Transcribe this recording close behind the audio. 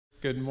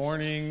Good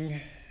morning.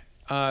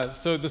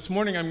 So this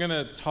morning I'm going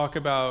to talk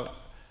about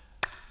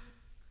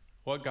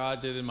what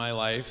God did in my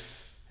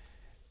life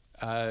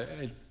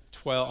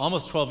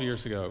almost 12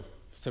 years ago,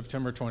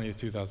 September 20th,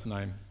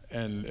 2009.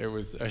 And it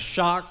was a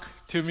shock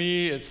to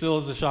me. It still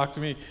is a shock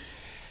to me.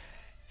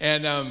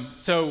 And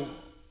so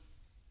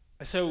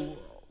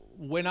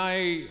when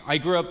I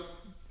grew up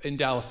in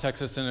Dallas,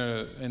 Texas,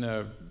 in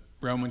a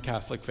Roman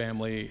Catholic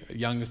family,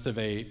 youngest of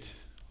 8.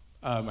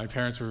 My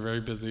parents were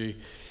very busy.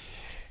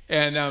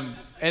 And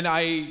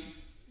I,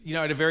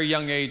 at a very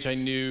young age, I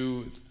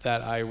knew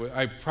that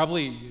I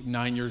probably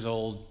 9 years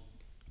old,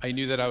 I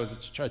knew that I was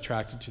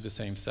attracted to the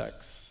same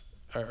sex,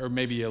 or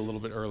maybe a little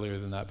bit earlier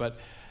than that. But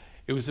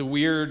it was a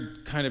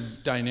weird kind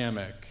of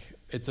dynamic.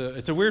 It's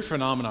a weird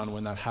phenomenon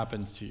when that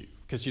happens to you,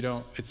 because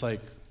it's like,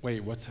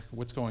 wait,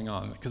 what's going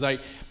on? Because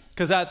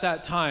at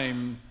that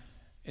time,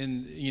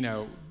 in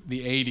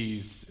the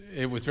 80s,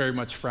 it was very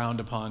much frowned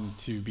upon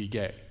to be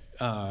gay,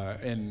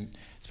 and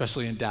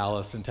especially in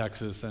Dallas and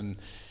Texas. And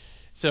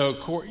so,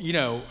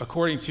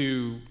 according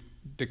to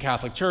the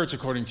Catholic Church,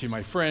 according to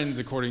my friends,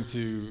 according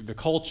to the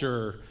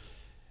culture,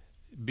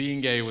 being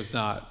gay was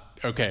not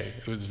okay.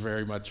 It was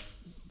very much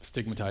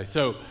stigmatized.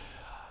 So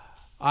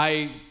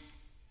I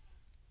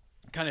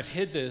kind of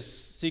hid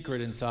this secret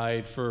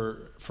inside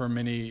for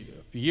many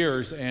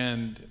years.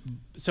 And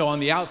so on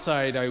the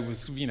outside, I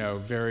was,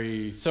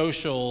 very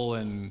social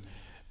and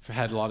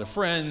had a lot of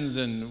friends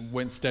and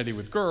went steady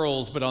with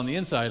girls, but on the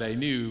inside, I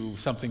knew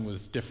something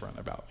was different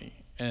about me,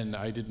 and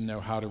I didn't know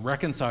how to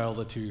reconcile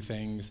the two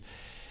things.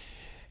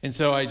 And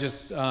so I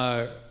just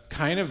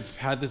kind of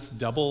had this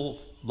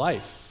double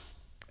life,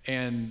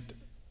 and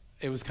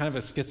it was kind of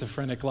a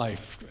schizophrenic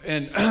life.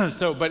 And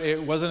but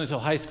it wasn't until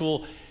high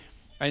school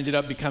I ended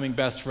up becoming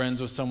best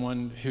friends with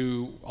someone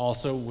who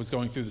also was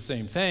going through the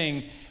same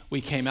thing.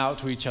 We came out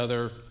to each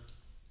other,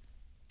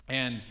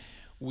 and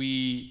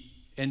we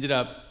ended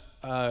up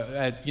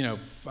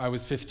I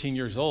was 15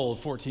 years old,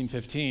 14,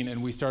 15,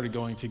 and we started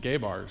going to gay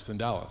bars in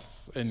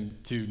Dallas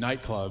and to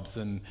nightclubs.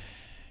 And,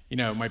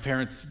 my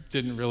parents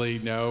didn't really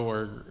know,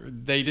 or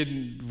they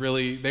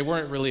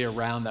weren't really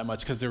around that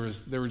much because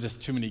there were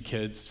just too many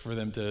kids for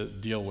them to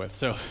deal with.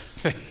 So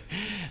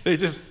they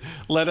just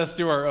let us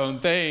do our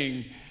own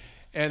thing.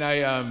 And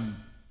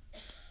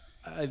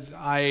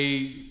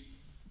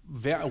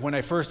when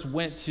I first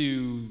went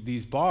to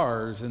these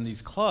bars and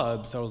these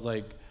clubs, I was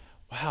like,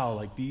 wow,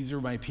 like these are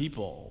my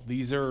people.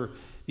 These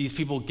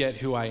people get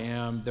who I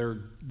am.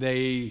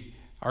 They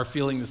are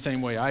feeling the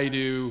same way I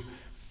do.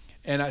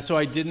 And so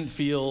I didn't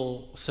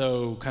feel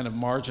so kind of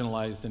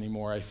marginalized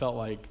anymore. I felt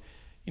like,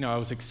 I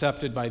was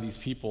accepted by these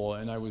people,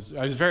 and I was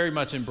very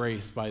much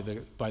embraced by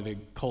the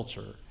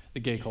culture,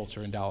 the gay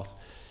culture in Dallas.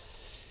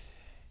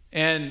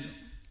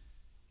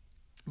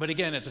 But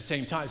again, at the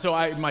same time, so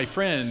my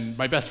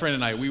best friend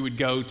and I, we would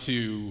go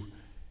to,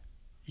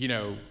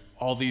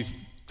 all these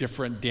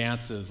different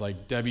dances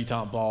like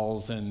debutante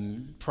balls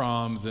and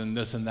proms and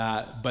this and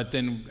that. But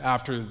then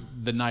after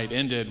the night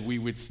ended, we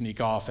would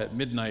sneak off at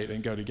midnight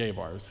and go to gay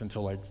bars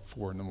until like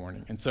 4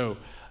 a.m. And so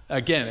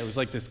again, it was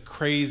like this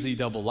crazy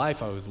double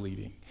life I was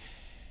leading.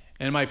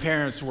 And my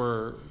parents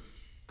were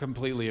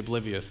completely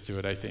oblivious to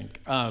it, I think.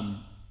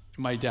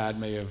 My dad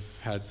may have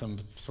had some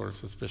sort of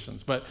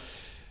suspicions.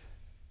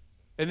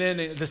 And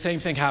then the same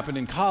thing happened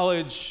in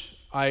college.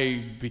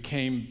 I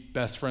became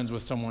best friends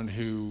with someone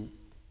who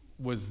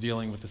was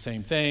dealing with the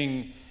same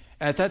thing.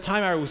 At that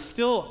time,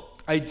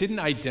 I didn't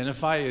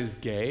identify as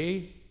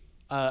gay.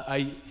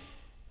 I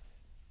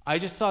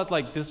just thought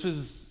like this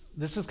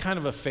is kind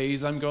of a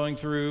phase I'm going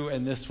through,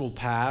 and this will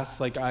pass.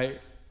 Like I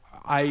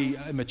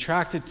am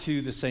attracted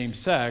to the same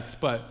sex,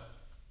 but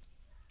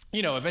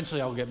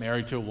eventually I'll get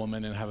married to a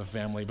woman and have a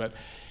family. But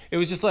it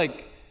was just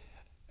like,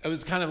 it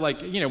was kind of like,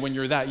 when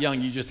you're that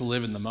young, you just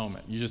live in the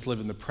moment. You just live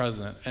in the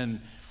present.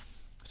 And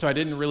so I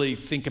didn't really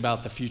think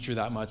about the future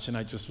that much, and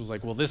I just was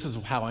like, well, this is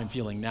how I'm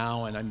feeling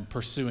now, and I'm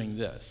pursuing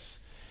this.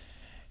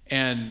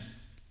 And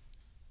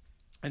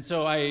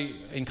so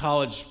in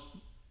college,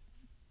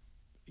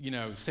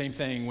 same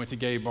thing, went to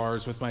gay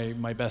bars with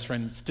my best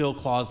friend, still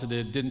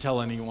closeted, didn't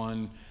tell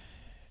anyone.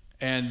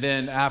 And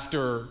then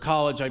after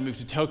college, I moved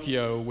to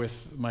Tokyo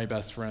with my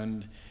best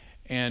friend.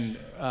 And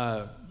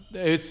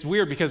it's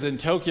weird because in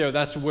Tokyo,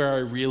 that's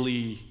where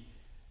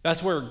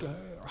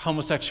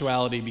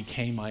homosexuality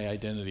became my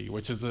identity,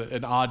 which is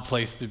an odd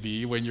place to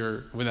be when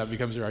that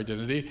becomes your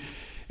identity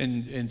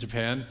in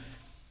Japan.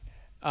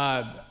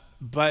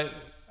 But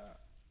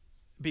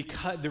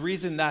because the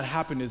reason that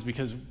happened is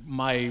because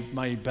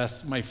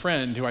my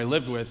friend who I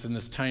lived with in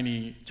this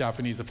tiny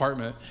Japanese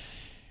apartment,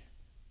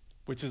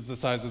 which is the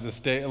size of the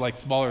stage, like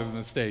smaller than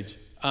the stage,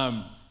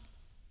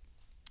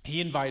 he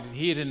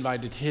had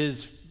invited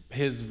his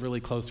really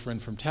close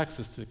friend from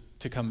Texas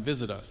to come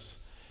visit us.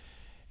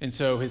 And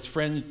so his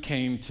friend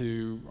came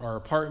to our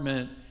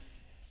apartment,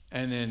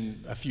 and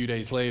then a few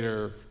days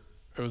later,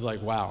 it was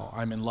like, wow,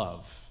 I'm in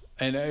love.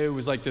 And it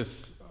was like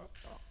this,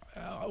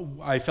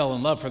 I fell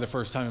in love for the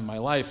first time in my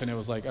life, and it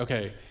was like,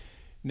 okay,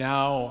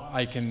 now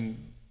I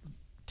can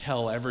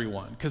tell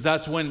everyone, because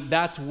that's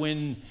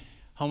when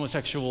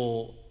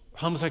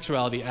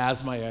homosexuality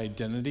as my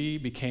identity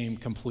became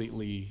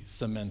completely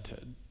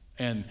cemented.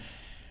 And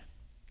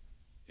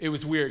it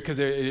was weird because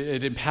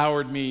it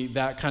empowered me,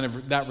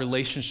 that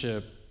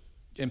relationship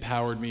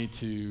empowered me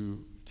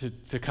to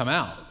come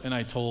out. And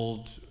I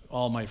told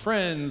all my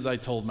friends, I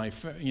told my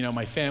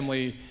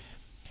family,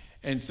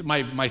 and so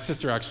my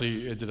sister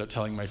actually ended up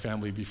telling my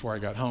family before I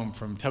got home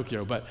from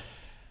Tokyo. But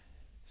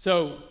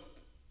so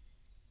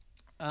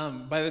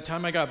by the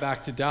time I got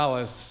back to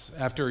Dallas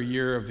after a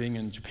year of being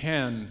in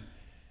Japan,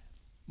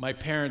 my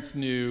parents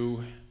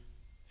knew,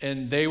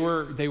 and they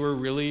were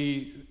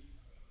really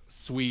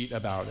sweet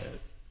about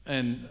it.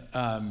 And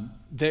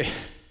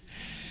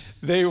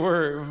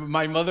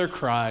my mother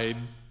cried,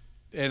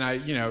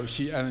 and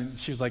she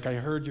was like, I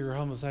heard you're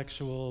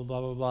homosexual,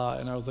 blah, blah, blah.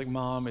 And I was like,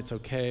 Mom, it's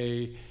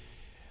okay.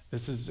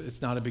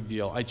 It's not a big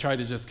deal. I tried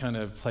to just kind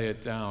of play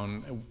it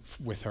down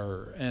with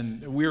her.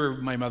 And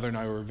my mother and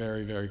I were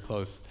very, very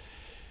close.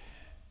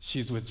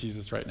 She's with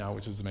Jesus right now,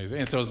 which is amazing.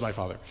 And so is my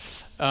father.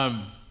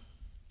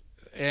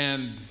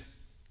 And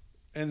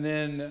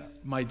then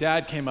my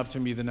dad came up to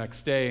me the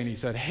next day and he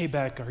said, hey,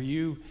 Beck, I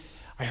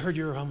heard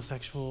you're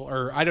homosexual,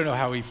 or I don't know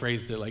how he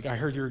phrased it, like, I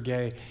heard you're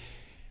gay.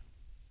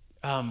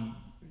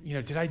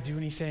 Did I do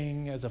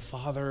anything as a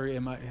father?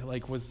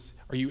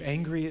 Are you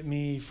angry at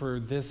me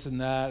for this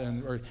and that?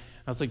 Or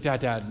I was like,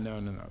 Dad,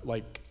 no.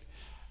 Like,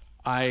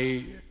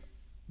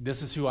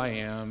 this is who I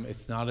am.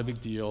 It's not a big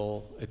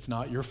deal. It's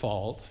not your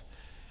fault.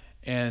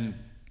 And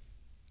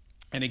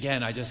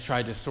again, I just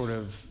tried to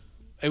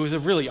it was a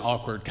really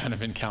awkward kind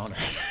of encounter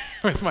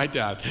with my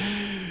dad,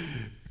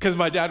 because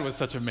my dad was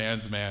such a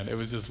man's man. It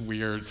was just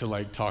weird to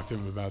like talk to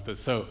him about this.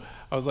 So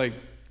I was like,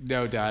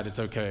 no, Dad, it's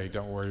okay.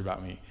 Don't worry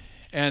about me.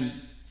 And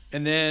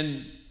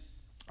then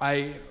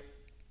I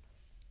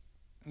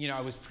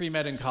was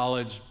pre-med in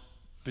college,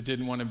 but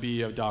didn't want to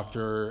be a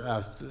doctor.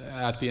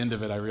 At the end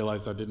of it, I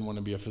realized I didn't want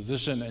to be a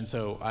physician. And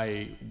so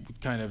I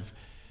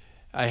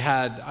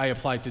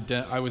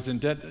was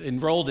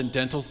enrolled in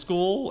dental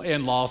school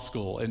and law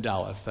school in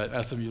Dallas,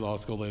 at SMU Law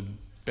School and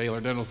Baylor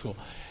Dental School.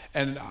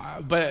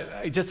 But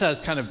it just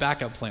has kind of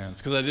backup plans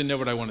because I didn't know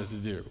what I wanted to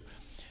do.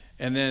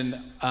 And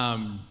then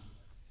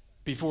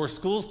before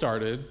school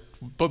started,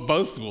 but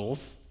both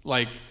schools,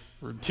 like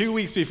 2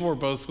 weeks before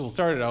both schools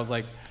started, I was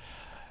like,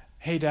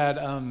 hey, Dad,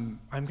 I'm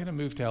going to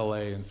move to LA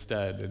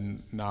instead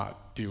and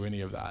not do any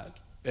of that.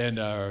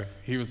 And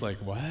he was like,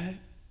 what?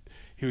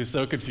 He was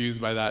so confused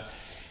by that.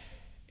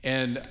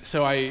 And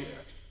so I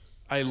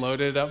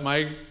loaded up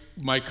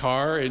my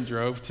car and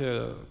drove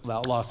to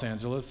Los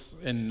Angeles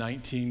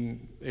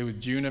it was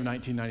June of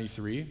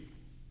 1993.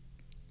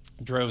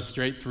 Drove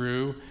straight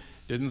through,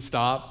 didn't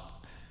stop.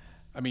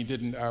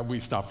 We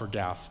stopped for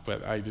gas,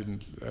 but I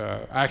didn't.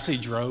 I actually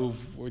drove,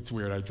 it's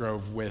weird, I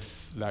drove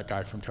with that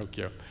guy from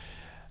Tokyo.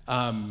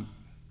 And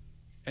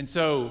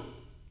so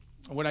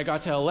when I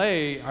got to LA,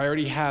 I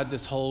already had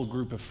this whole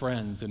group of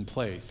friends in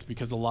place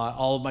because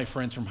all of my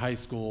friends from high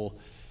school,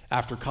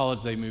 after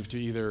college, they moved to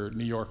either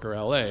New York or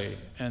LA.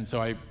 And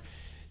so I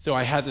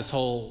had this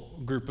whole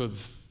group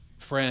of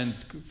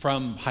friends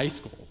from high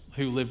school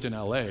who lived in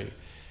LA.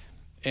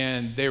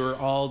 And they were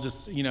all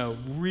just,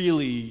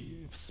 really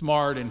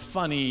smart and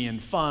funny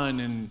and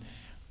fun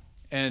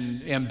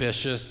and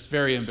ambitious,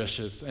 very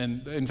ambitious.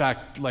 And in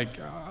fact,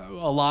 a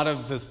lot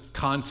of this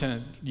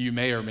content you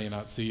may or may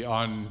not see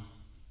on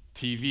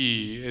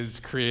TV is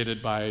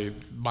created by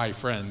my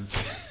friends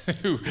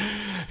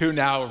who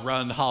now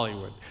run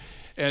Hollywood.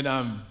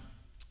 And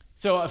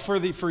so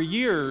for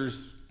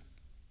years,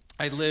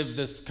 I lived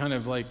this kind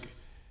of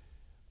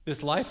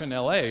this life in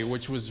LA,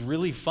 which was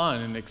really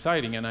fun and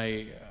exciting. And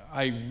I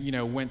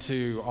went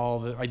to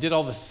I did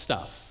all this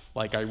stuff.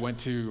 Like I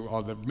went to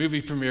all the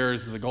movie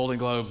premieres, the Golden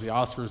Globes, the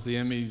Oscars, the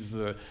Emmys,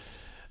 the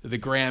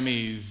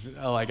Grammys.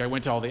 I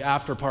went to all the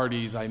after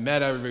parties. I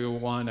met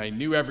everyone. I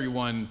knew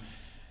everyone.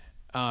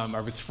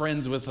 I was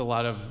friends with a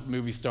lot of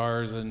movie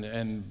stars and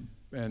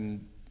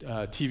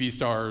TV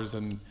stars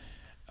and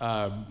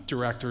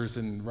directors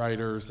and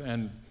writers,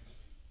 and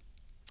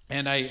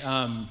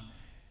I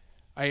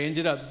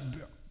ended up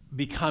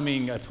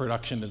becoming a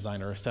production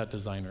designer, a set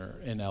designer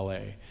in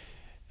LA,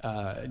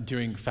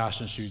 doing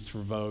fashion shoots for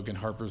Vogue and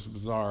Harper's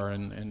Bazaar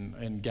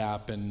and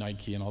Gap and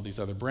Nike and all these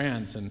other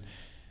brands, and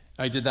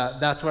I did that.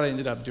 That's what I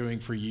ended up doing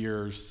for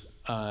years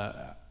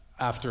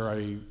after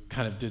I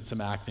kind of did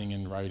some acting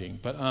and writing,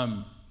 but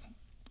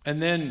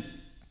and then.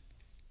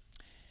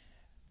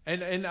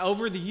 And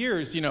over the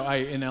years, in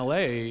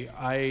LA,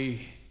 I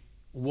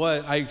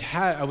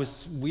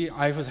was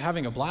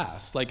having a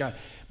blast.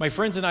 My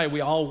friends and I, we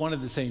all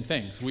wanted the same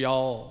things. We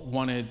all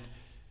wanted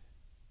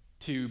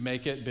to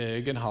make it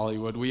big in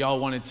Hollywood. We all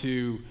wanted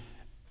to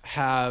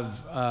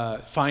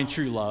find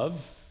true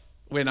love.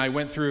 When I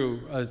went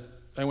through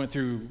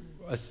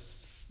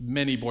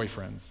many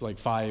boyfriends,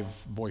 5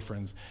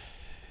 boyfriends,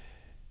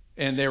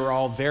 and they were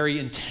all very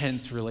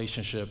intense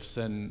relationships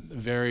and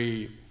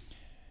very.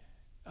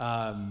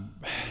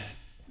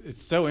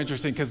 It's so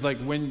interesting because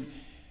when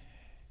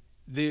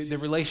the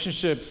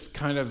relationships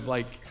kind of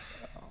like,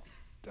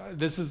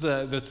 this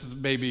is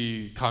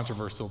maybe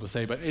controversial to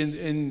say, but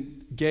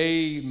in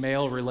gay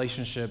male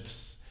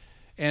relationships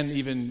and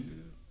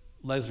even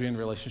lesbian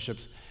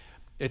relationships,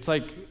 it's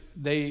like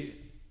they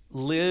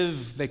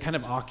kind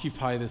of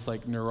occupy this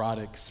like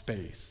neurotic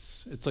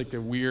space. It's like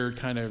a weird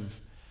kind of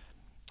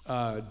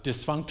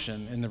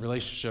dysfunction in the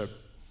relationship,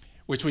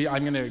 which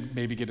I'm going to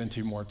maybe get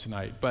into more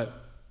tonight. But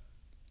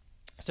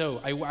so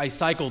I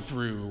cycled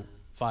through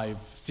 5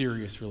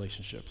 serious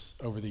relationships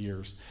over the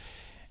years.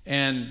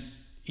 And,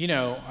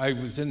 I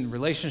was in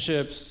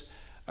relationships,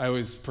 I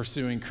was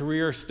pursuing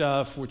career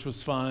stuff, which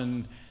was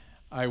fun.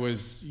 I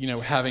was,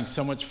 having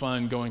so much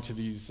fun going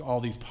to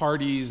all these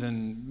parties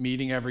and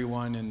meeting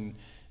everyone and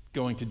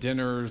going to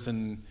dinners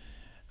and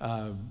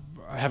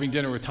having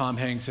dinner with Tom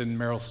Hanks and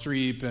Meryl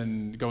Streep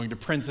and going to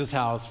Prince's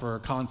house for a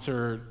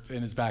concert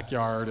in his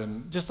backyard,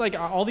 and just like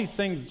all these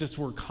things just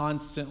were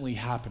constantly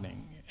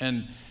happening.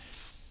 And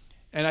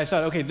I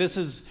thought, okay,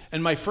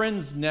 and my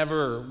friends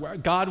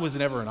God was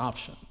never an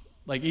option.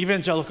 Like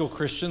evangelical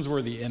Christians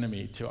were the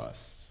enemy to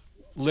us.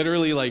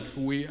 Literally, like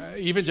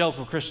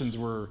evangelical Christians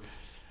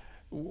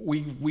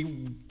we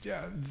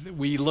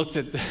looked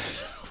at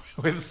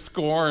with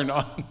scorn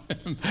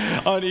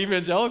on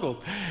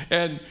evangelicals.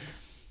 And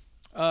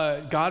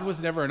God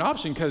was never an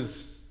option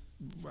because,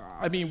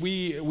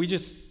 we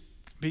just,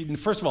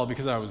 first of all,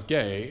 because I was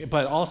gay,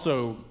 but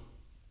also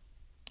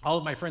all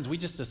of my friends, we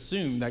just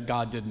assumed that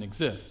God didn't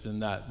exist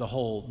and that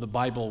the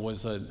Bible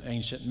was an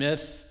ancient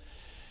myth,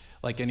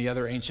 like any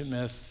other ancient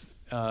myth.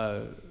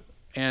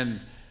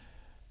 And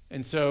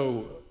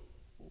so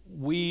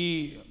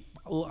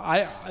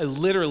I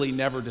literally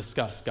never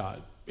discussed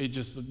God.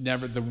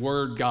 The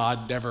word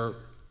God never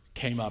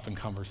came up in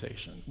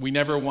conversation. We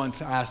never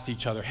once asked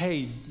each other,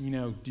 hey,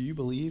 do you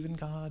believe in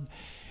God?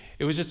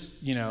 It was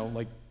just,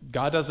 like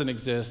God doesn't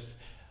exist.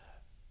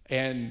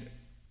 And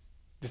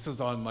this was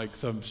on like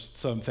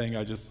something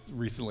I just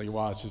recently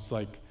watched. It's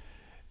like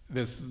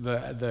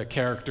the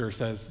character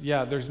says,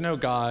 yeah, there's no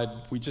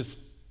God. We're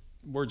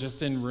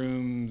just in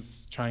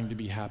rooms trying to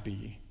be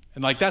happy.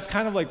 And like, that's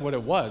kind of like what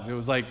it was. It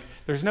was like,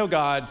 there's no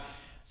God,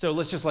 so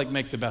let's just like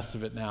make the best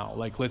of it now.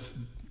 Like, let's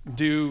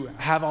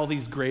have all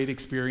these great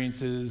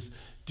experiences,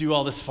 do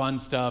all this fun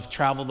stuff,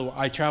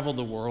 I traveled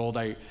the world,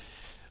 I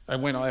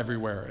went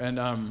everywhere.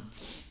 And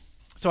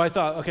so I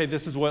thought, okay,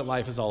 this is what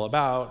life is all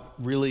about,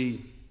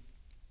 really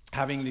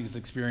having these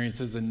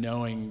experiences and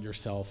knowing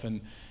yourself.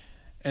 And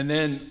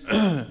then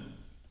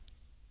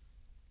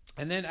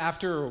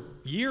after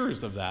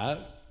years of that,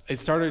 it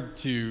started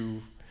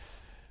to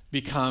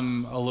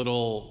become a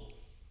little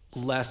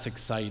less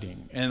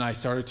exciting. And I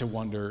started to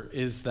wonder,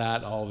 is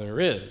that all there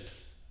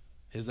is?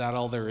 Is that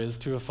all there is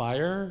to a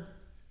fire?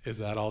 Is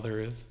that all there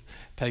is?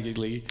 Peggy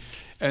Lee.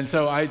 And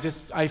so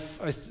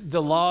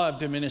the law of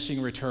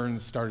diminishing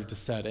returns started to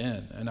set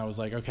in. And I was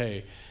like,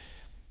 okay,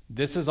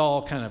 this is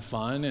all kind of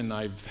fun, and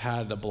I've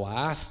had a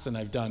blast, and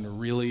I've done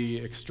really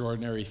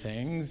extraordinary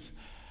things.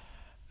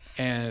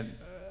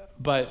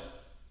 But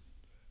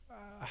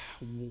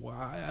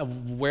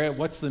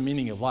what's the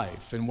meaning of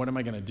life, and what am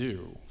I going to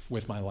do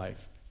with my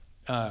life?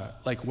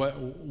 What's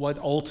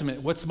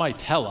my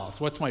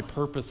telos? What's my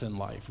purpose in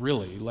life,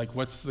 really? Like,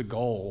 what's the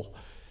goal?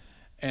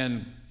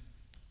 And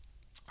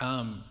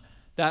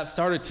that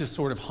started to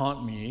sort of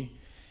haunt me,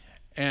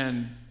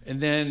 and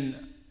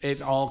then it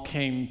all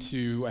came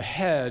to a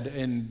head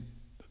in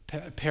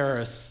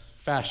Paris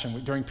Fashion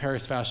Week. During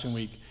Paris Fashion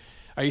Week,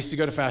 I used to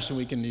go to Fashion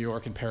Week in New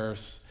York and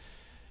Paris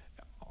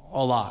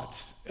a lot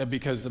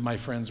because my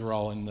friends were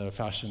all in the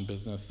fashion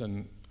business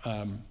and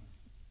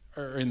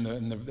or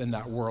in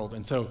that world.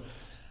 And so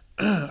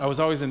I was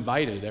always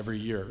invited every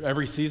year.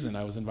 Every season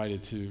I was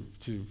invited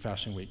to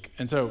Fashion Week.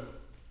 And so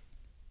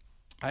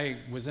I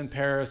was in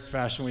Paris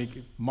Fashion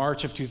Week,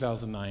 March of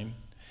 2009.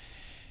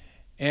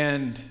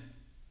 And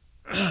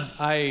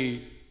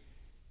I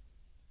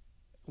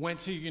went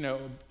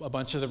to, a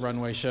bunch of the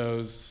runway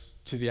shows,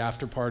 to the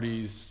after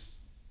parties.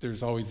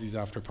 There's always these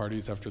after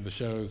parties after the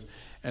shows.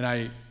 And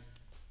I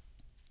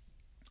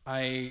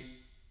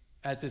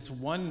at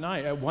one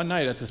night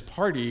at this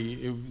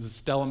party, it was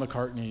Stella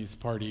McCartney's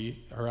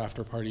party, her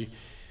after party.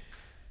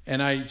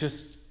 And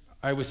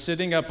I was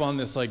sitting up on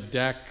this like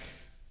deck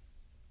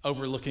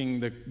overlooking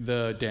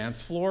the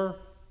dance floor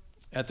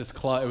at this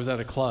club. It was at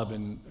a club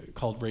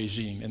called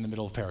Regine in the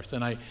middle of Paris.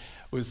 And I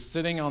was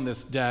sitting on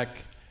this deck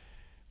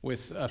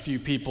with a few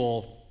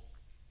people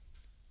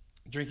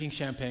drinking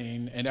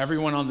champagne, and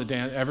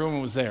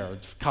everyone was there.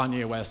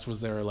 Kanye West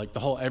was there, like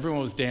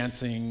everyone was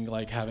dancing,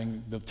 like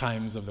having the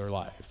times of their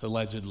lives,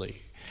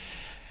 allegedly.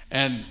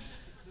 And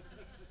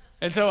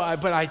so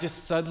I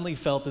just suddenly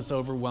felt this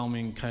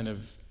overwhelming kind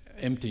of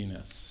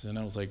emptiness. And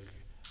I was like,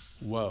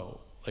 whoa,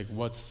 like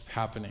what's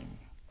happening?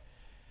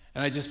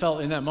 And I just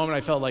felt, in that moment,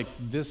 I felt like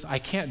I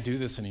can't do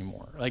this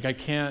anymore. Like I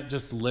can't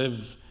just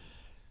live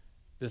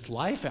this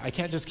life. I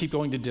can't just keep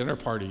going to dinner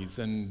parties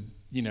and,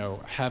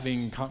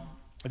 having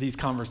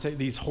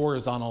these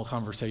horizontal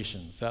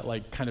conversations that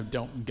like kind of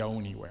don't go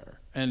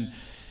anywhere. And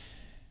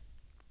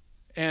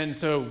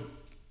so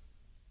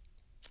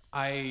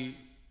I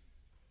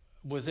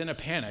was in a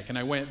panic, and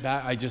I went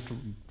back. I just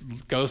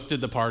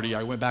ghosted the party.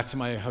 I went back to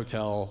my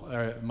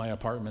hotel, my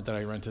apartment that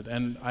I rented,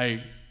 and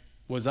I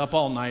was up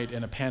all night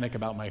in a panic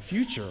about my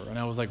future. And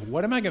I was like,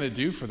 what am I going to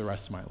do for the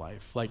rest of my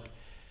life? Like,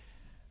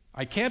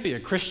 I can't be a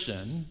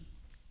Christian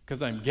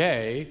because I'm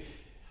gay,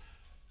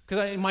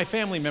 because my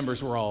family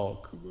members were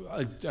all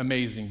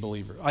amazing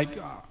believers,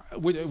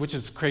 which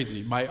is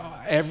crazy.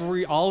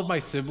 All of my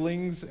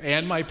siblings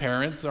and my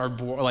parents are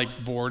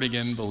born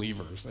again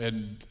believers,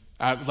 and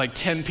like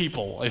 10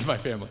 people in my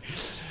family.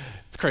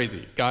 It's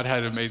crazy. God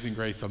had amazing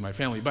grace on my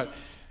family, but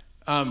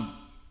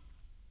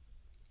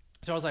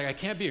so I was like, I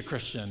can't be a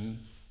Christian.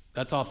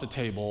 That's off the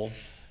table.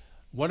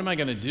 What am I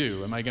going to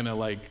do? Am I going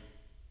to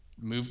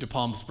move to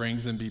Palm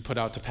Springs and be put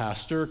out to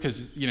pasture?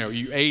 Because,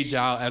 you age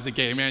out as a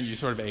gay man, you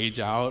sort of age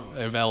out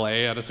of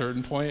LA at a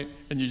certain point,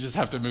 and you just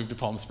have to move to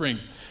Palm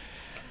Springs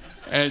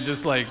and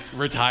just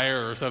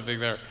retire or something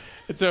there.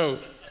 And so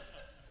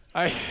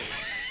I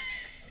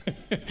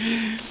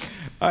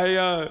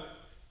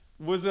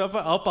was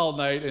up all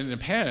night in a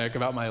panic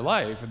about my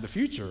life and the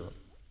future.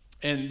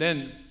 And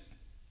then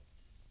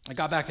I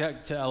got back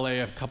to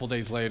LA a couple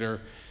days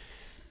later,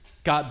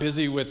 got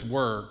busy with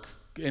work,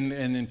 and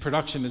in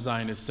production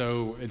design it's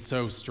so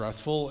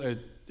stressful.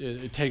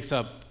 It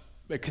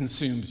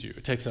consumes you.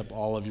 It takes up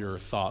all of your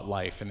thought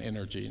life and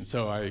energy. And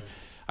so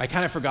I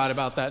kind of forgot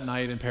about that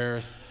night in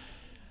Paris.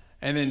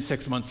 And then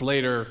 6 months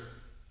later,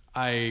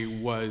 I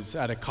was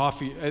at a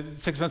coffee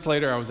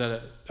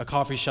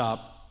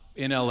shop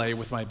in LA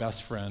with my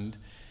best friend,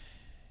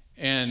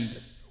 and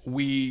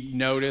we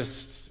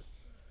noticed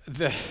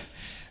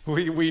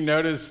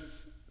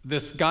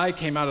this guy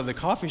came out of the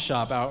coffee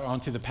shop out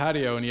onto the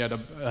patio, and he had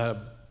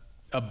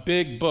a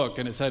big book,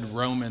 and it said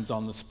Romans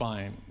on the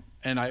spine.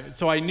 And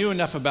so I knew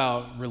enough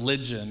about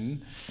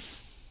religion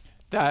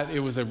that it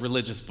was a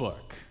religious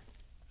book.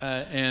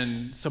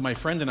 And so my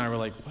friend and I were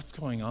like, what's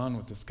going on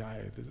with this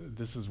guy?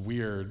 This is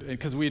weird.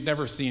 Because we had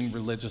never seen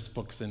religious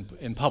books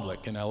in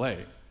public in LA.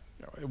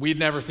 We'd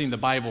never seen the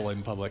Bible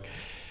in public.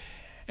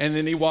 And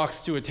then he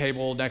walks to a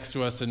table next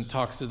to us and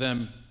talks to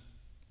them.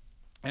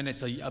 And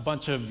it's a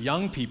bunch of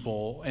young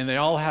people, and they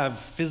all have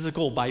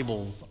physical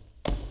Bibles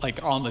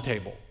on the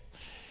table.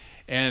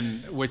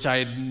 And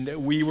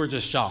we were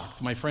just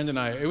shocked. My friend and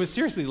I, it was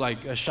seriously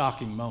a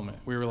shocking moment.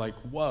 We were like,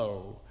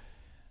 whoa,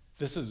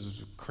 this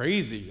is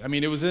crazy. I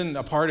mean, it was in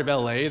a part of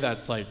LA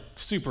that's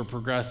super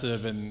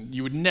progressive, and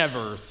you would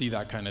never see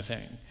that kind of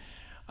thing.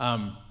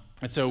 And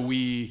so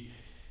we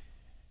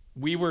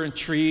were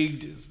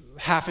intrigued,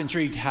 half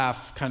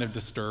kind of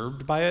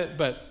disturbed by it,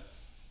 but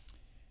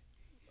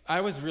I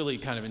was really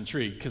kind of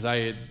intrigued because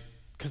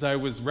I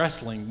was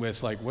wrestling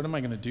with what am I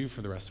going to do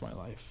for the rest of my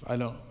life?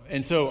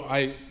 And so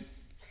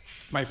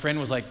my friend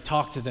was like,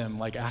 talk to them,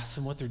 ask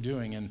them what they're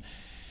doing, and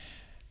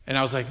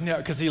I was like, no,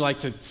 because he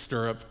liked to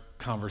stir up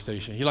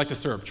conversation. He liked to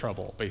stir up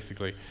trouble,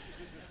 basically.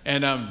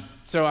 And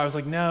so I was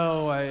like,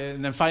 no,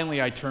 and then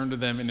finally I turned to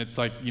them, and it's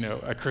a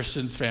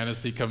Christian's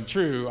fantasy come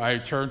true. I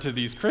turned to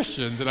these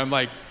Christians, and I'm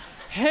like,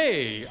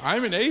 hey,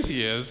 I'm an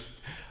atheist.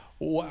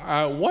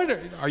 What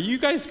are you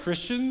guys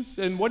Christians,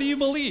 and what do you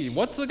believe?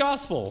 What's the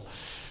gospel?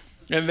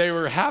 And they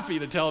were happy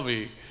to tell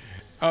me.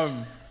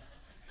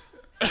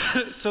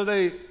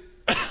 So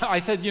I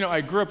said,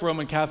 I grew up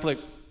Roman Catholic.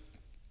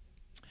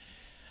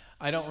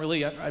 I don't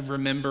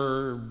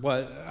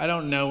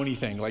know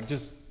anything.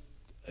 Just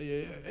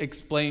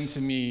explain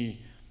to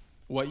me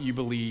what you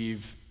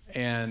believe.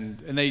 And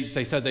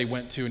they said they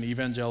went to an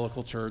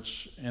evangelical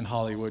church in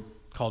Hollywood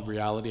called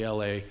Reality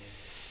LA.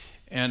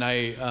 And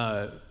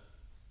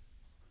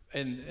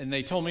and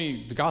they told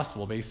me the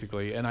gospel,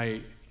 basically,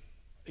 and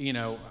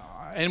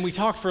and we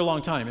talked for a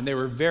long time, and they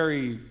were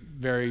very,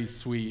 very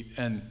sweet,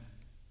 and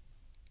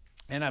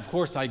of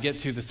course I get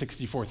to the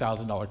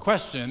 $64,000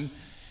 question,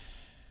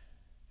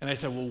 and I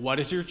said, well, what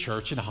does your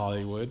church in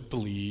Hollywood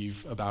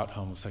believe about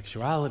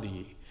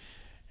homosexuality?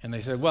 And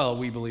they said, well,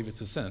 we believe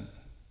it's a sin.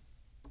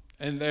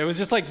 And it was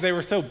just they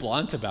were so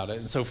blunt about it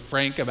and so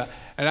frank about it,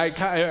 and I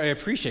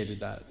appreciated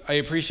that. I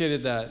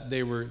appreciated that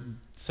they were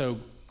so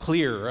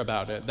clear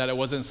about it, that it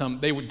wasn't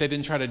they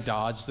didn't try to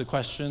dodge the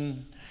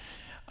question.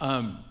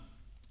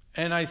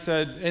 And I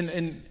said,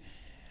 and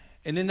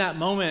in that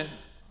moment,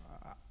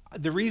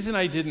 the reason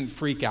I didn't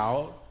freak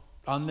out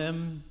on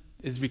them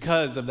is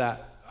because of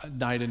that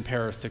night in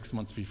Paris 6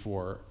 months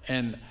before.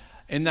 And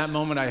in that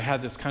moment, I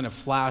had this kind of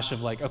flash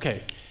of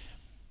okay,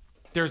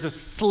 there's a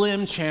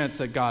slim chance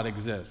that God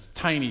exists,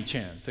 tiny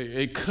chance.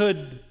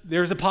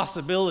 There's a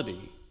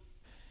possibility.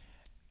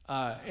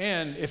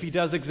 And if he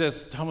does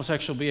exist,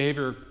 homosexual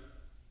behavior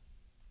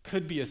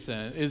could be a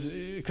sin.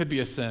 It could be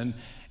a sin.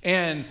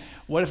 And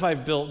what if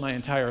I've built my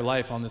entire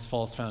life on this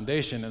false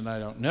foundation and I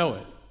don't know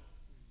it?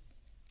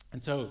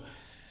 And so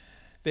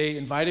they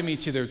invited me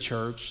to their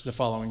church the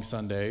following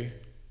Sunday.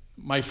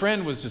 My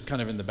friend was just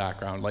kind of in the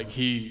background.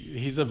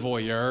 He's a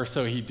voyeur,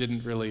 so he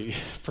didn't really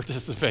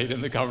participate in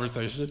the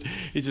conversation.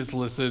 He just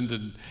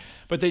listened.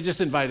 But they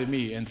just invited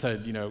me and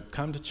said,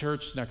 come to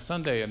church next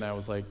Sunday. And I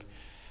was like,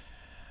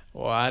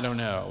 well, I don't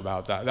know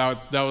about that.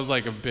 That was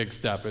like a big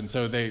step. And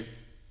so they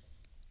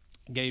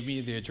gave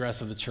me the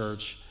address of the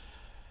church,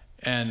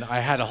 and I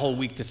had a whole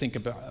week to think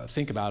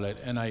about it.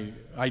 And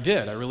I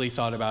did. I really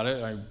thought about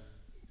it. I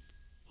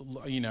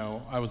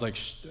was like,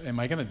 am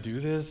I going to do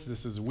this?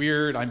 This is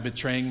weird. I'm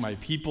betraying my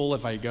people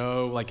if I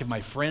go. Like, if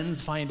my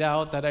friends find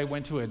out that I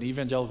went to an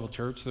evangelical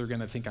church, they're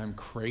going to think I'm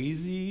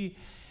crazy.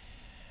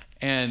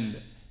 And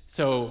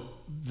so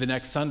the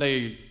next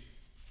Sunday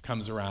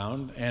comes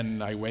around,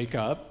 and I wake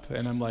up,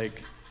 and I'm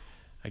like,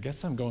 I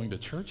guess I'm going to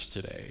church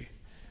today.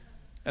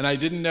 And I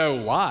didn't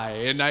know why.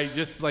 And I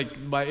just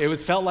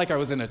felt like I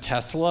was in a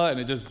Tesla, and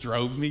it just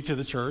drove me to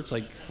the church,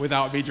 like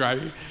without me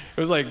driving. It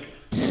was like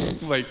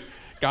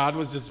God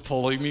was just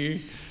pulling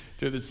me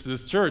to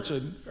this church,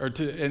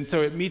 and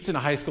so it meets in a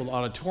high school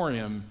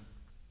auditorium.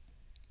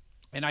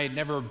 And I had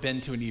never been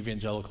to an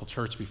evangelical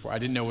church before. I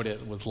didn't know what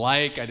it was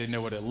like. I didn't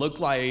know what it looked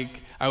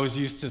like. I was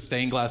used to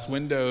stained glass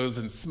windows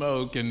and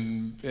smoke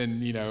and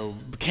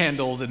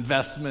candles and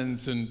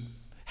vestments and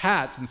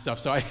hats and stuff.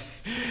 So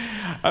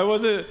I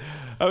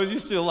was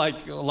used to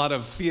like a lot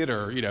of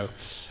theater,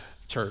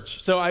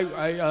 church. So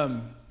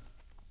I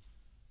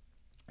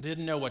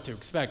didn't know what to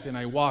expect, and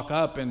I walk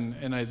up, and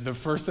the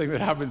first thing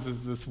that happens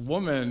is this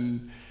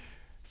woman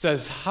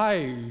says,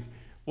 "Hi,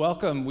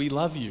 welcome, we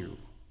love you."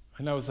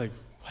 And I was like,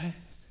 what?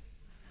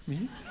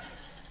 Me?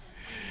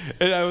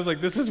 And I was like,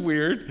 this is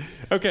weird.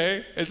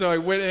 Okay. And so I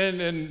went in,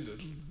 and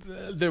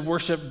the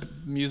worship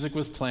music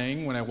was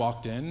playing when I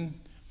walked in.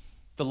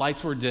 The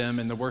lights were dim,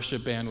 and the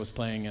worship band was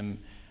playing, and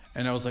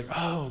I was like,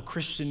 oh,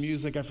 Christian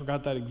music, I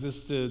forgot that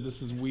existed.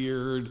 This is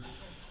weird.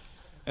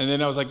 And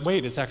then I was like,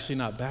 wait, it's actually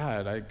not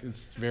bad.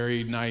 It's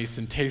very nice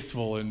and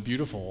tasteful and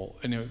beautiful,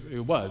 and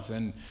it was.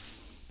 And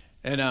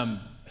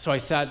so I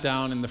sat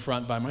down in the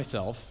front by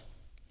myself.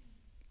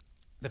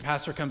 The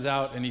pastor comes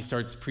out, and he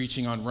starts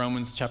preaching on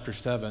Romans chapter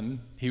 7.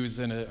 He was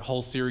in a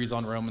whole series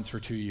on Romans for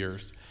 2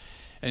 years.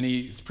 And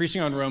he's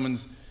preaching on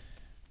Romans,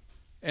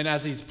 and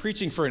as he's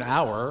preaching for an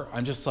hour,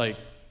 I'm just like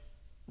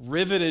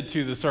riveted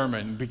to the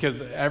sermon, because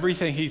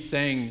everything he's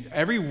saying,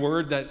 every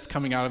word that's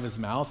coming out of his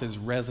mouth is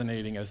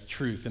resonating as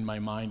truth in my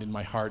mind and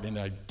my heart, and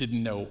I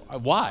didn't know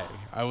why.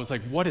 I was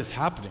like, what is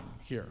happening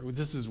here?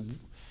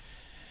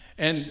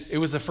 And it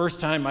was the first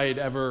time I had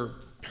ever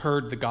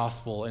heard the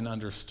gospel and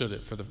understood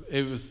it.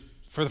 It was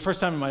for the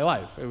first time in my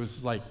life. It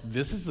was like,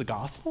 this is the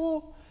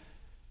gospel?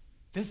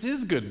 This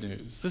is good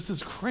news. This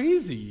is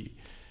crazy.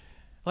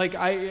 Like,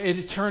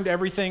 it turned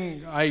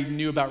everything I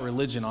knew about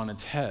religion on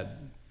its head.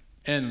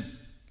 And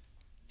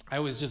I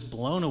was just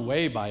blown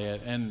away by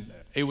it, and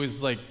it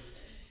was like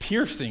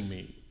piercing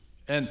me.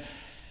 And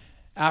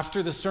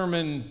after the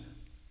sermon,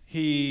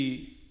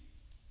 he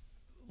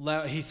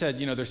said,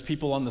 there's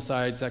people on the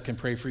sides that can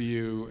pray for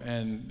you,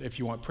 and if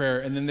you want prayer.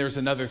 And then there's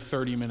another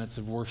 30 minutes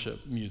of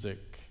worship music,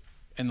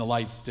 and the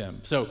lights dim.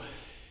 So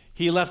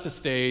he left the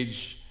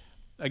stage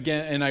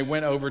again, and I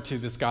went over to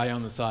this guy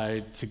on the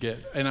side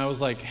and I was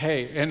like,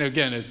 hey, and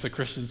again, it's a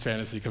Christian's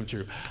fantasy come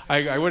true.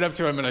 I went up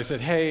to him and I said,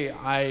 hey,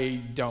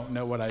 I don't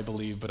know what I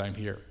believe, but I'm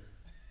here.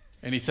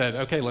 And he said,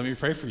 okay, let me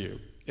pray for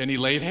you. And he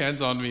laid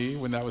hands on me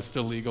when that was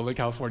still legal in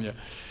California.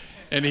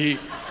 And he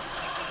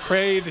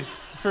prayed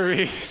for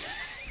me.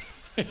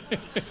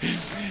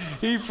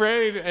 He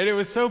prayed, and it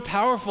was so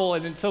powerful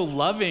and so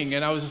loving.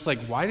 And I was just like,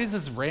 why does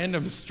this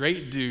random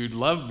straight dude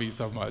love me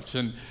so much?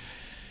 And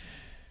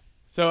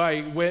so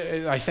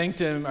I thanked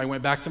him. I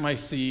went back to my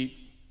seat,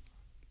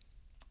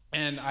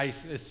 and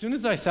as soon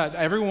as I sat,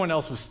 everyone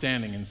else was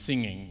standing and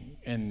singing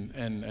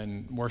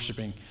and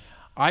worshiping.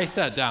 I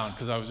sat down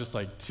because I was just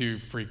like too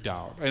freaked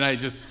out, and I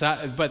just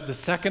sat. But the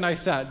second I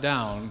sat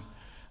down,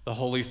 the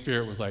Holy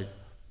Spirit was like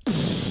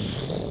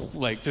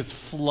just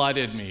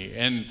flooded me,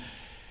 and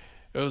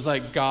it was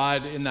like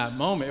God in that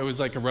moment. It was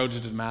like a road to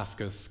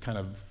Damascus kind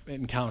of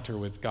encounter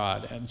with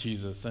God and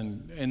Jesus,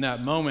 and in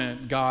that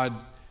moment, God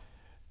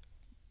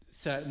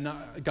said,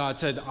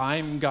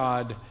 I'm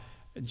God,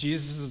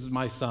 Jesus is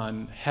my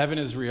son, heaven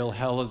is real,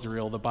 hell is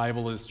real, the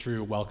Bible is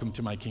true, welcome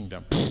to my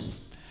kingdom.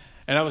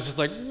 And I was just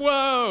like,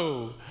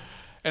 whoa!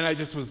 And I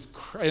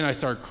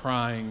started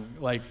crying.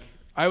 Like,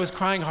 I was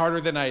crying harder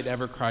than I had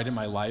ever cried in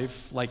my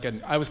life.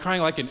 I was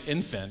crying like an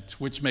infant,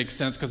 which makes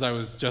sense because I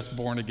was just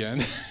born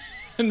again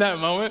in that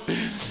moment.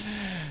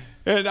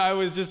 And I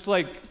was just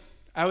like,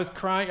 I was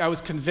crying. I was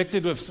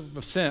convicted of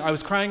sin. I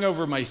was crying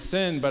over my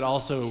sin, but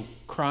also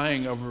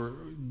crying over,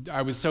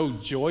 I was so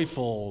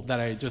joyful that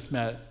I just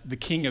met the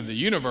King of the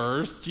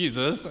universe,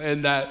 Jesus,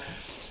 and that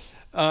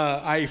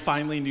I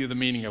finally knew the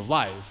meaning of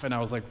life. And I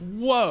was like,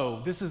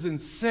 whoa, this is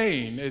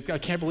insane. I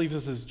can't believe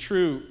this is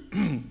true.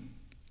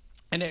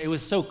 And it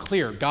was so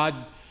clear. God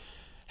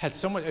had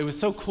so much, it was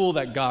so cool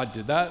that God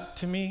did that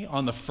to me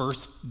on the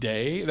first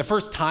day. The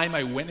first time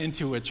I went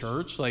into a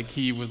church,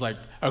 he was like,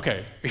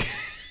 okay,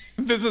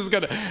 I'm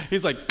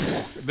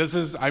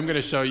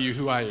gonna show you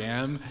who I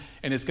am,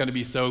 and it's gonna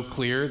be so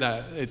clear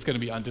that it's gonna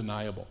be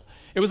undeniable.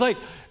 It was like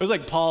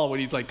Paul when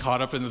he's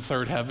caught up in the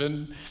third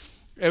heaven.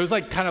 It was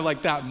kind of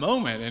like that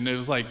moment, and it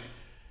was like,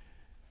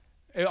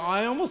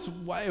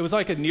 it was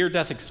like a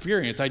near-death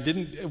experience.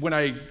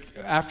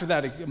 After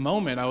that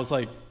moment, I was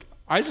like,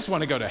 I just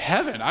want to go to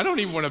heaven. I don't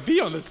even want to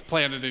be on this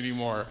planet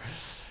anymore.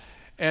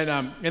 And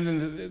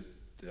then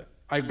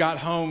I got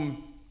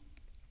home,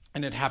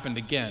 and it happened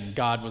again.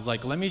 God was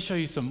like, let me show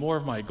you some more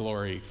of my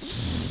glory.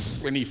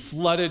 And he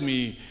flooded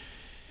me,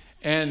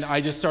 and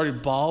I just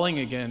started bawling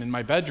again in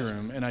my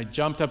bedroom, and I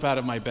jumped up out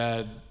of my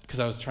bed because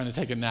I was trying to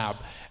take a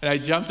nap. And I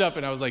jumped up,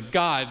 and I was like,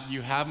 God,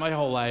 you have my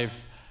whole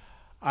life.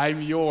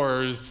 I'm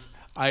yours.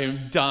 I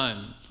am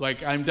done.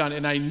 Like, I'm done.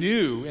 And I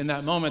knew in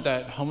that moment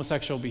that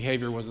homosexual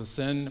behavior was a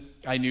sin.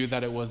 I knew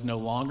that it was no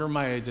longer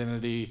my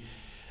identity,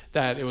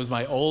 that it was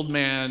my old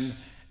man,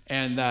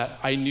 and that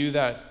I knew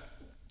that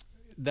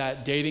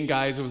dating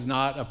guys was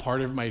not a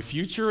part of my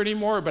future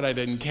anymore, but I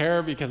didn't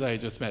care because I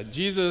had just met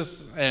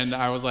Jesus. And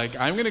I was like,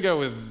 I'm going to go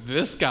with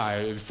this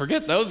guy.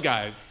 Forget those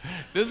guys.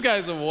 This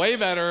guy's way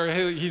better.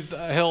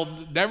 He'll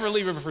never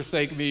leave or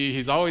forsake me.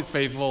 He's always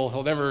faithful.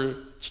 He'll never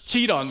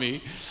cheat on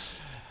me.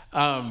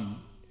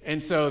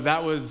 And so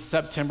that was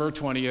September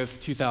 20th,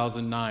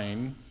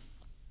 2009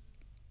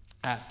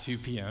 at 2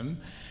 p.m.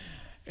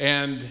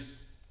 And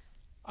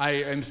I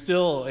am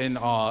still in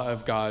awe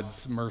of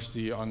God's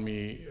mercy on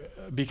me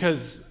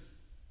because,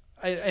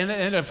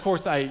 and of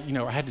course I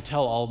had to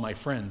tell all of my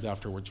friends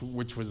afterwards,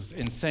 which was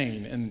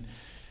insane. And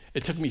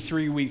it took me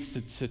 3 weeks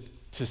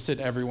to sit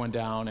everyone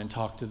down and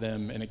talk to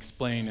them and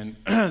explain.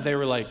 And they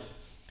were like,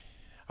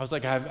 I was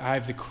like, I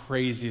have the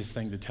craziest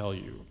thing to tell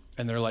you.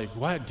 And they're like,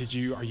 what?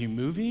 Are you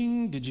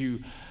moving? Did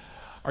you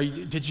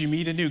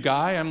meet a new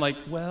guy? I'm like,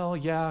 well,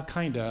 yeah,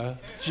 kinda.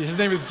 His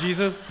name is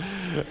Jesus.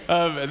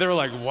 And they were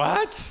like,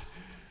 what?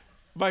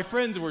 My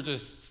friends were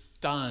just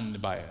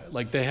stunned by it.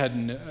 Like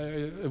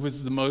it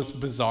was the most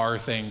bizarre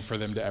thing for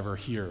them to ever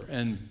hear.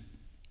 And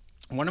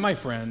one of my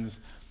friends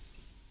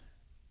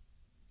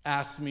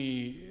asked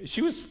me,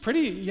 she was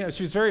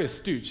she was very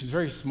astute, she's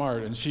very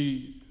smart, and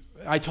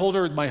I told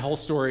her my whole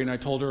story, and I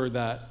told her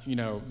that,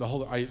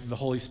 the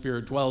Holy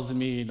Spirit dwells in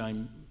me, and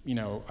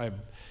I have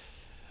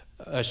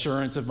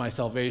assurance of my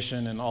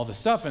salvation and all this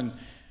stuff. And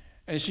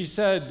she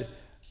said,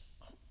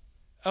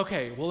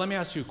 okay, well, let me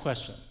ask you a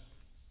question.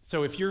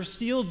 So if you're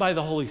sealed by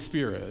the Holy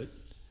Spirit,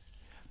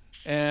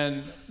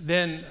 and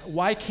then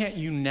why can't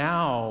you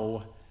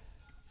now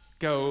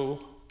go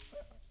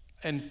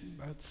and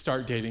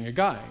start dating a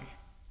guy?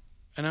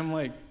 And I'm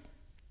like,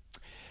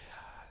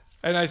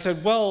 and I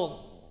said,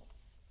 well,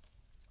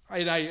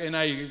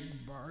 I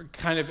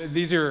kind of,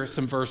 these are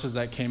some verses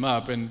that came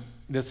up, and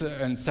this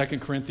in 2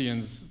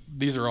 Corinthians,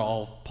 these are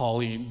all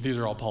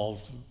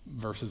Paul's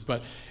verses,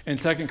 but in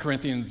 2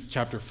 Corinthians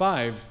chapter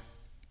 5,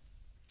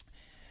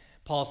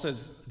 Paul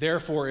says,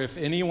 therefore, if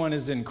anyone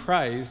is in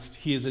Christ,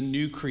 he is a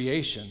new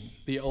creation.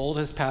 The old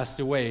has passed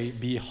away.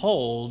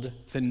 Behold,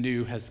 the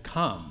new has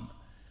come.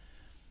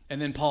 And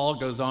then Paul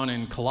goes on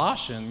in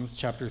Colossians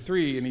chapter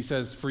 3, and he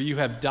says, for you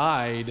have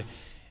died,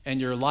 and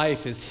your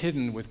life is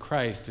hidden with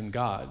Christ in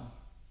God.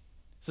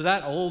 So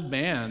that old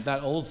man,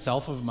 that old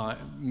self of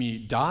me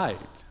died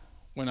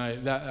when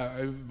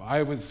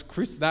that was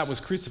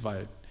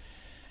crucified,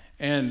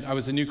 and I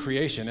was a new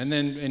creation. And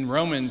then in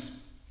Romans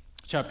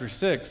chapter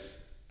 6,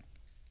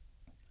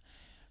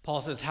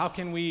 Paul says, how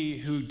can we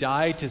who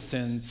died to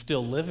sin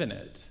still live in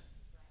it?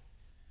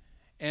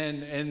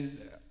 And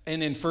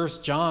in 1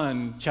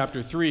 John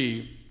chapter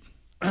 3,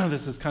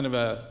 this is kind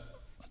of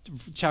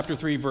chapter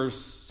 3, verse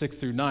 6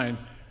 through 9.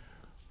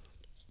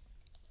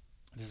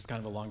 This is kind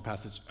of a long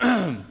passage.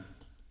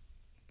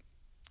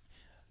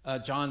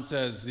 John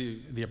says,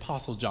 the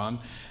Apostle John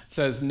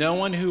says, no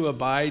one who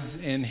abides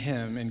in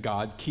him, in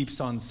God, keeps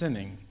on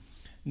sinning.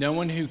 No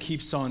one who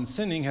keeps on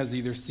sinning has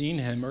either seen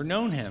him or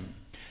known him.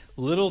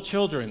 Little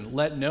children,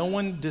 let no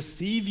one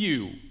deceive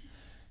you.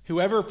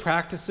 Whoever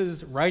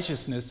practices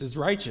righteousness is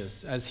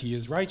righteous, as he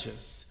is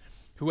righteous.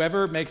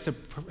 Whoever makes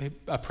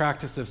a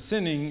practice of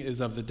sinning is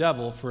of the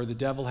devil, for the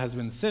devil has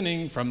been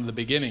sinning from the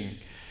beginning.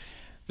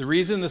 The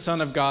reason the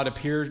Son of God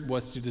appeared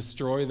was to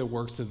destroy the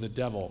works of the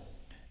devil.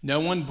 No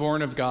one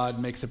born of God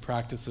makes a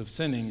practice of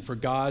sinning, for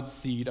God's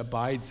seed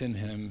abides in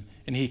him,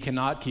 and he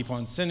cannot keep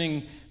on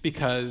sinning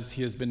because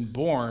he has been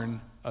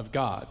born of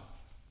God,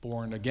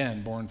 born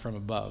again, born from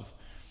above.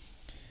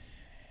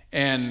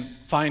 And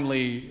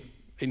finally,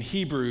 in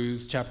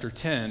Hebrews chapter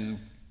 10,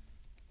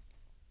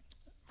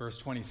 verse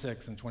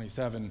 26 and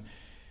 27,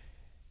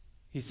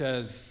 he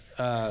says,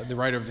 the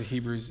writer of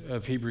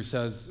Hebrews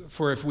says,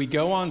 for if we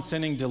go on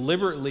sinning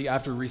deliberately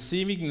after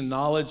receiving the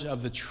knowledge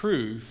of the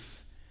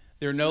truth,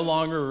 there no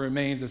longer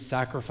remains a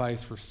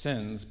sacrifice for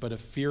sins, but a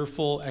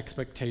fearful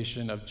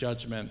expectation of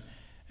judgment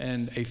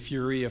and a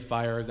fury of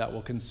fire that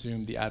will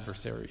consume the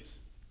adversaries.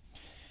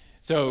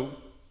 So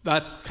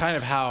that's kind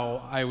of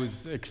how I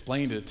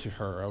explained it to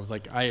her. I was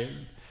like,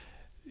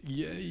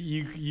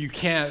 you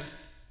can't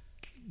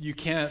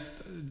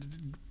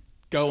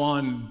go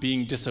on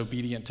being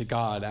disobedient to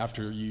God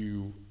after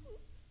you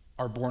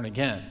are born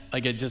again.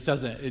 Like it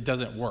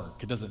doesn't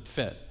work. It doesn't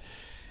fit.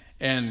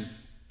 And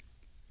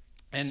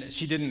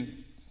she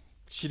didn't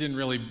she didn't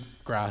really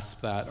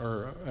grasp that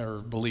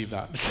or believe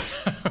that.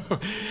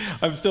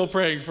 I'm still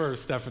praying for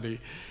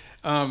Stephanie.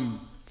 And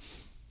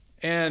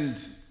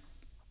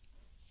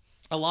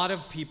a lot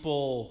of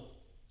people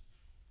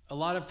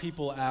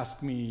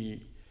ask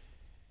me,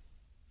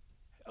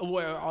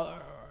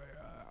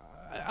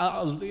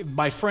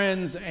 my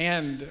friends,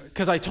 and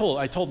because I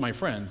told my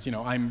friends,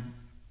 I'm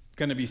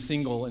going to be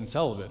single and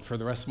celibate for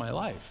the rest of my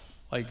life.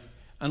 Like,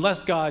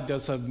 unless God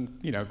does some,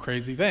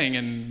 crazy thing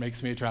and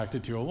makes me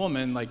attracted to a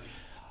woman, like,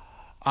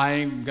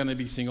 I'm going to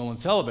be single and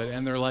celibate.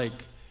 And they're like,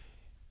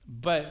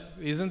 but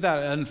isn't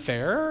that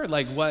unfair?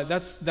 Like, what?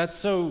 That's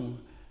so,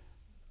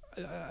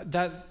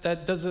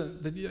 that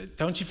doesn't,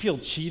 don't you feel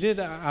cheated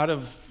out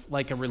of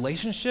like a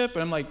relationship?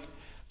 And I'm like,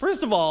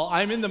 first of all,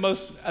 I'm in the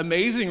most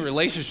amazing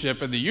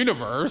relationship in the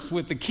universe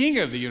with the king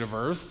of the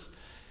universe.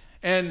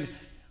 And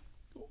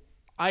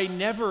I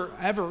never,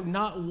 ever,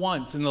 not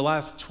once in the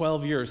last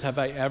 12 years have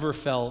I ever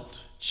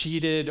felt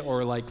cheated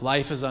or like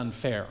life is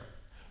unfair.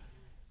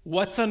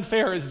 What's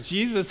unfair is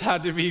Jesus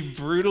had to be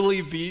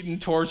brutally beaten,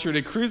 tortured,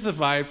 and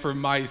crucified for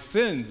my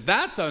sins.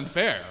 That's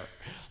unfair.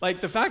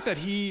 Like the fact that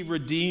he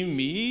redeemed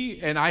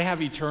me and I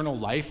have eternal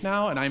life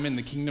now and I'm in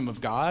the kingdom of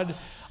God,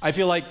 I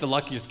feel like the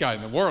luckiest guy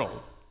in the world.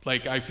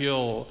 Like I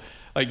feel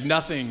like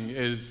nothing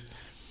is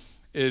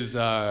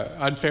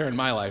unfair in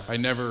my life. I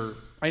never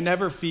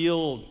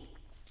feel,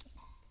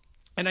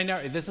 and I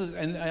know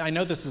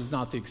this is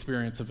not the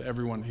experience of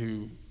everyone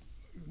who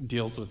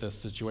deals with this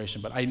situation,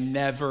 but I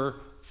never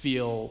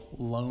feel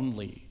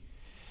lonely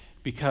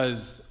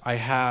because I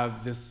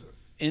have this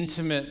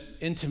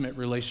intimate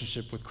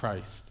relationship with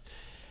Christ.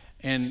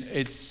 And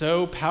it's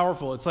so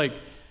powerful. It's like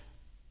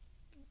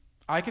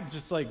I could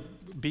just like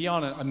be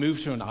on a move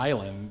to an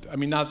island. I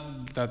mean,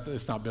 not that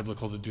it's not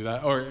biblical to do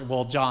that. Or,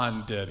 well,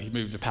 John did. He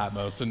moved to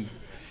Patmos and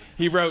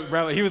he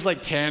was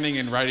like tanning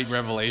and writing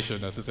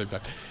Revelation at the same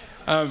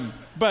time.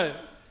 But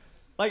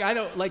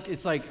like,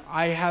 it's like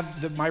I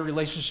have my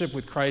relationship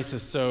with Christ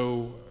is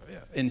so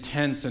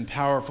intense and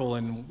powerful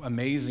and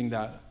amazing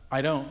that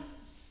I don't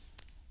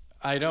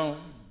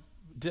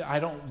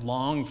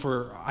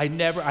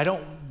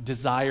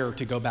desire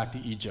to go back to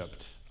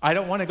Egypt. I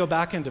don't want to go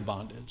back into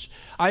bondage.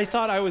 I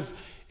was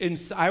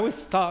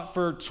thought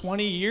for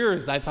 20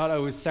 years, I thought I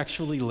was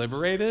sexually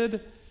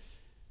liberated.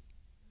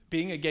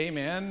 Being a gay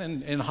man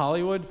in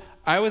Hollywood,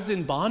 I was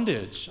in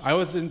bondage. I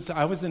was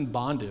in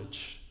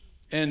bondage.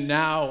 And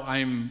now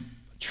I'm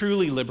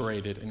truly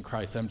liberated in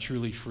Christ. I'm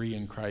truly free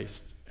in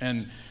Christ.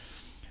 And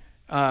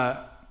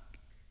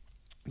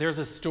there's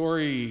a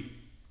story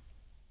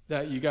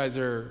that you guys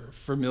are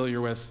familiar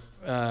with,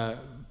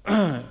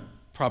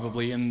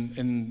 probably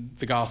in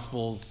the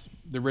Gospels,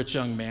 the rich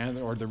young man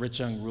or the rich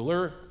young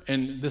ruler.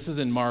 And this is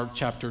in Mark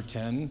chapter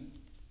 10.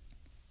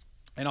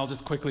 And I'll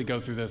just quickly go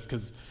through this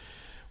because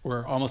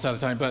we're almost out of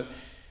time. But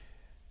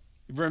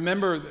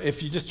remember,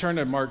 if you just turn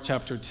to Mark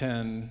chapter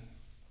 10,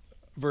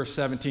 verse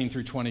 17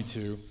 through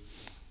 22,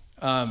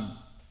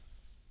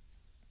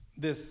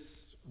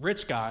 this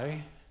rich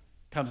guy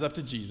comes up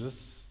to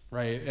Jesus,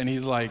 right? And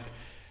he's like,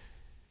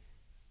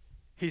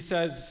 he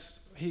says,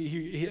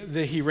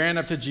 he ran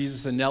up to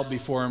Jesus and knelt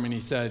before him and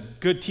he said,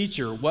 "Good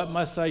teacher, what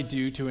must I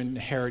do to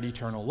inherit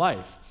eternal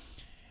life?"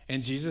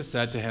 And Jesus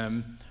said to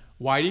him,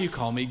 "Why do you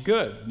call me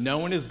good? No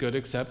one is good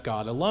except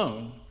God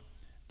alone.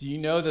 Do you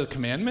know the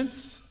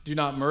commandments? Do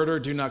not murder,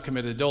 do not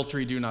commit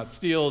adultery, do not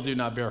steal, do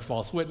not bear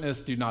false witness,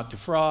 do not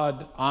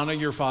defraud, honor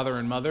your father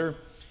and mother."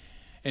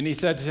 And he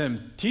said to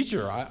him,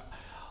 "Teacher,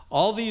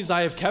 all these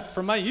I have kept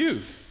from my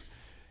youth."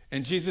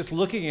 And Jesus,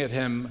 looking at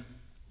him,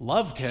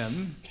 loved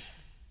him.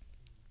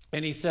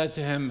 And he said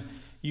to him,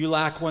 "You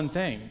lack one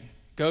thing.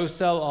 Go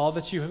sell all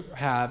that you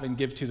have and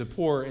give to the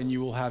poor, and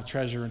you will have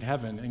treasure in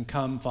heaven, and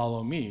come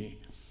follow me."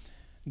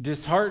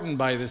 Disheartened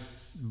by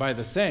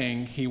the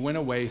saying, he went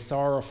away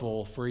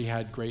sorrowful, for he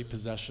had great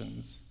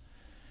possessions.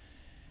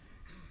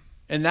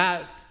 And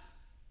that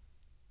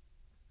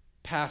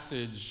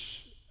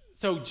passage,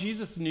 so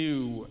Jesus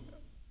knew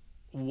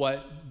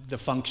what the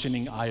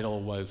functioning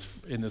idol was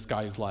in this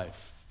guy's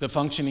life. The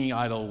functioning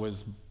idol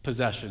was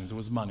possessions, it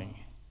was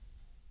money,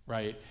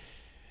 right?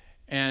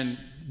 And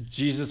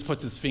Jesus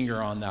puts his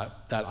finger on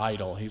that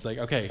idol. He's like,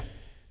 "Okay,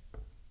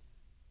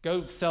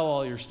 go sell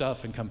all your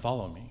stuff and come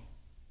follow me."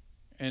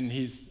 And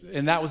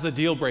that was the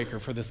deal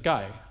breaker for this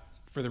guy,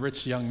 for the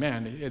rich young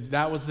man.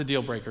 That was the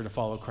deal breaker to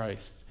follow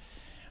Christ.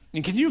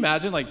 And can you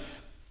imagine like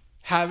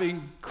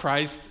having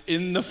Christ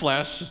in the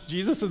flesh,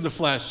 Jesus in the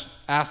flesh,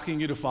 asking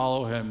you to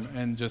follow him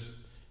and just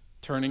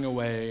turning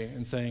away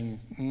and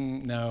saying,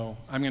 "No,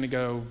 I'm going to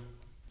go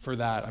for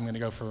that. I'm going to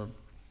go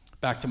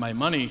back to my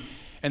money."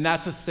 And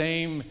that's the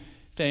same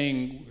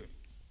thing.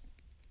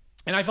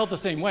 And I felt the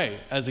same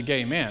way as a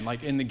gay man.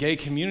 Like in the gay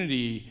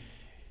community,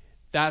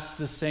 that's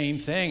the same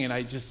thing. And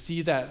I just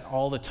see that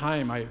all the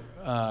time.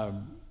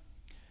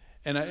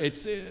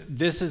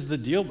 This is the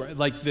deal breaker.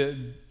 Like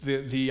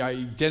the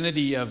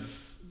identity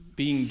of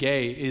being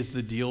gay is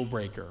the deal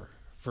breaker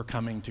for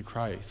coming to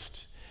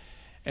Christ.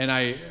 And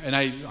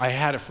I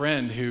had a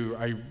friend who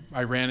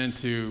I ran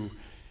into.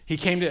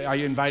 I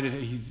invited,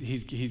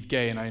 he's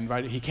gay,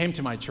 and he came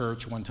to my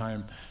church one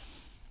time,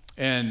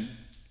 and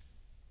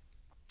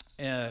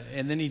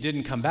then he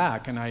didn't come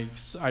back, and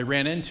I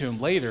ran into him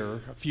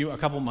later, a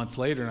couple months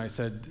later, and I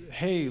said,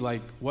 hey,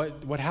 like,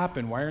 what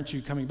happened? Why aren't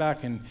you coming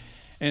back? And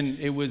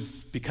it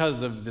was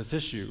because of this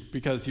issue,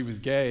 because he was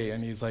gay,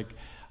 and he's like,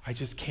 I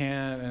just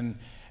can't,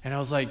 and I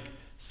was like,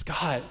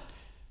 Scott,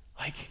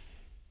 like,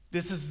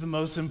 this is the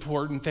most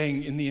important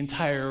thing in the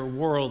entire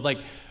world. Like,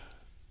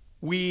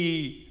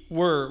 we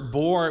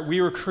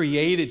were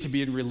created to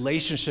be in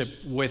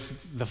relationship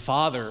with the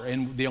Father,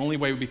 and the only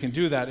way we can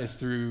do that is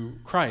through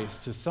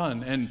Christ, his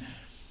Son,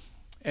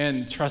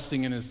 and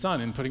trusting in his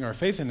Son and putting our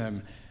faith in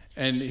him.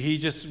 And he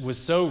just was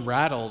so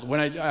rattled. When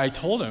I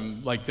told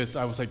him like this,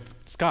 I was like,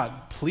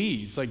 Scott,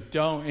 please, like,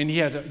 don't. And he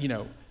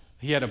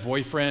had a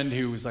boyfriend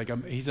who was like,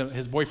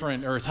 his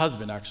boyfriend, or his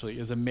husband actually,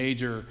 is a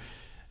major,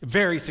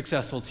 very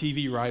successful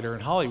TV writer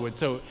in Hollywood.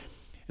 So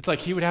it's like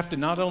he would have to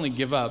not only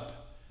give up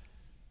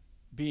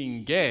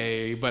being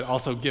gay, but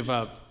also give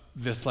up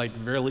this like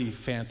really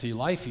fancy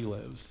life he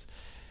lives.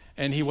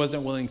 And he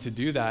wasn't willing to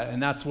do that.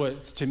 And that's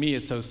what, to me,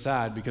 is so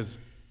sad, because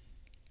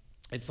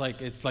it's like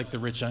the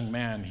rich young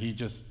man.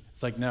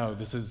 It's like, no,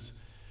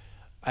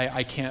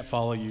 I can't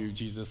follow you,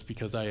 Jesus,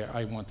 because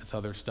I want this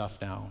other stuff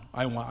now.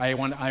 I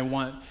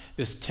want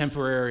this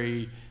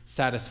temporary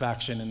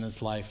satisfaction in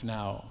this life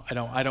now.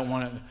 I don't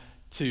want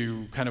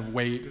to kind of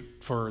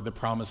wait for the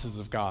promises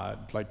of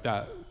God like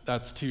that.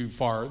 That's too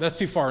far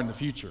in the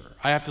future.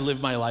 I have to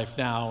live my life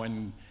now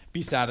and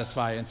be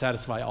satisfied and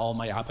satisfy all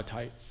my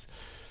appetites,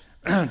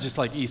 just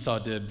like Esau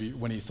did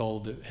when he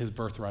sold his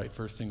birthright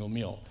for a single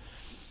meal.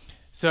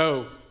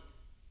 So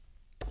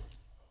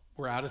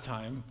we're out of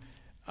time.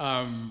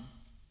 The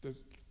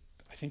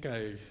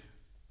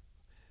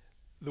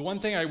one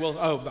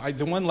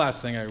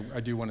last thing I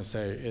do want to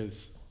say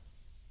is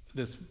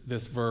this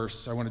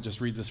verse. I want to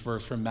just read this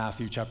verse from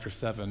Matthew chapter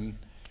 7,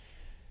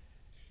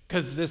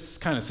 because this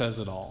kind of says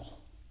it all,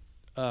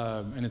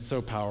 and it's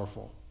so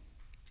powerful.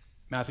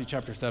 Matthew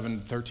chapter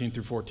 7, 13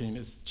 through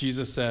 14,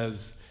 Jesus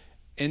says,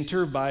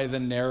 enter by the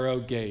narrow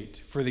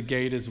gate, for the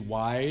gate is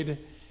wide,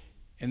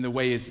 and the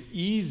way is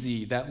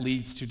easy that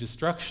leads to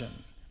destruction.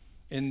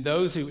 And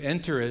those who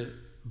enter it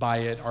by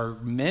it are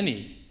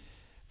many.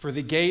 For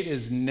the gate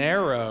is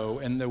narrow,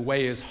 and the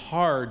way is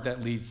hard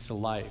that leads to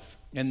life,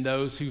 and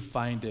those who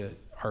find it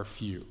are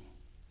few.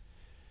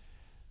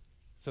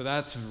 So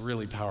that's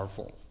really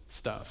powerful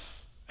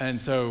stuff.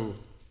 And so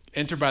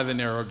enter by the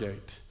narrow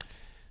gate.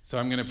 So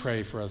I'm going to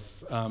pray for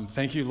us.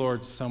 Thank you,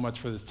 Lord, so much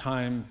for this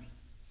time.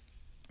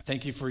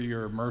 Thank you for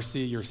your mercy,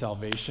 your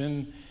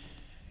salvation.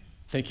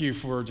 Thank you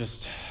for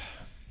just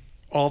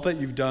all that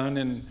you've done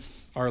in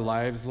our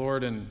lives,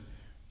 Lord. And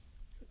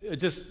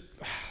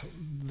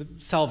the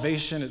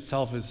salvation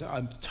itself is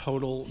a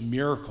total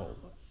miracle.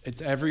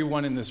 It's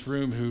everyone in this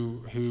room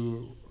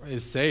who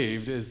is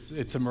saved.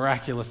 It's a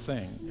miraculous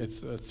thing.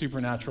 It's a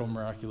supernatural,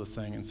 miraculous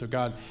thing. And so,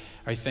 God,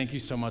 I thank you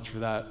so much for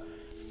that.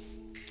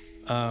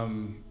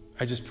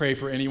 I just pray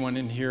for anyone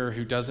in here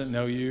who doesn't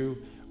know you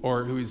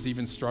or who is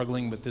even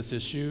struggling with this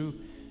issue,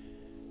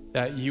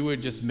 that you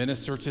would just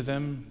minister to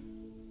them,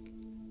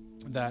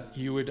 that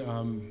you would,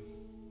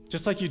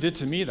 just like you did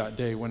to me that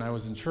day when I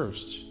was in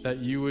church, that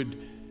you would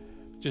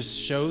just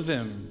show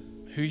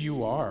them who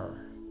you are,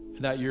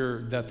 that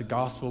the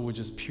gospel would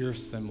just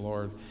pierce them,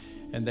 Lord,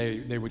 and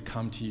they would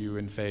come to you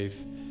in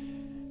faith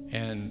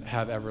and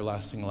have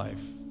everlasting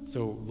life.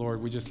 So,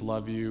 Lord, we just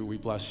love you, we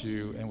bless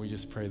you, and we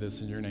just pray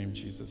this in your name,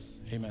 Jesus.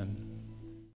 Amen.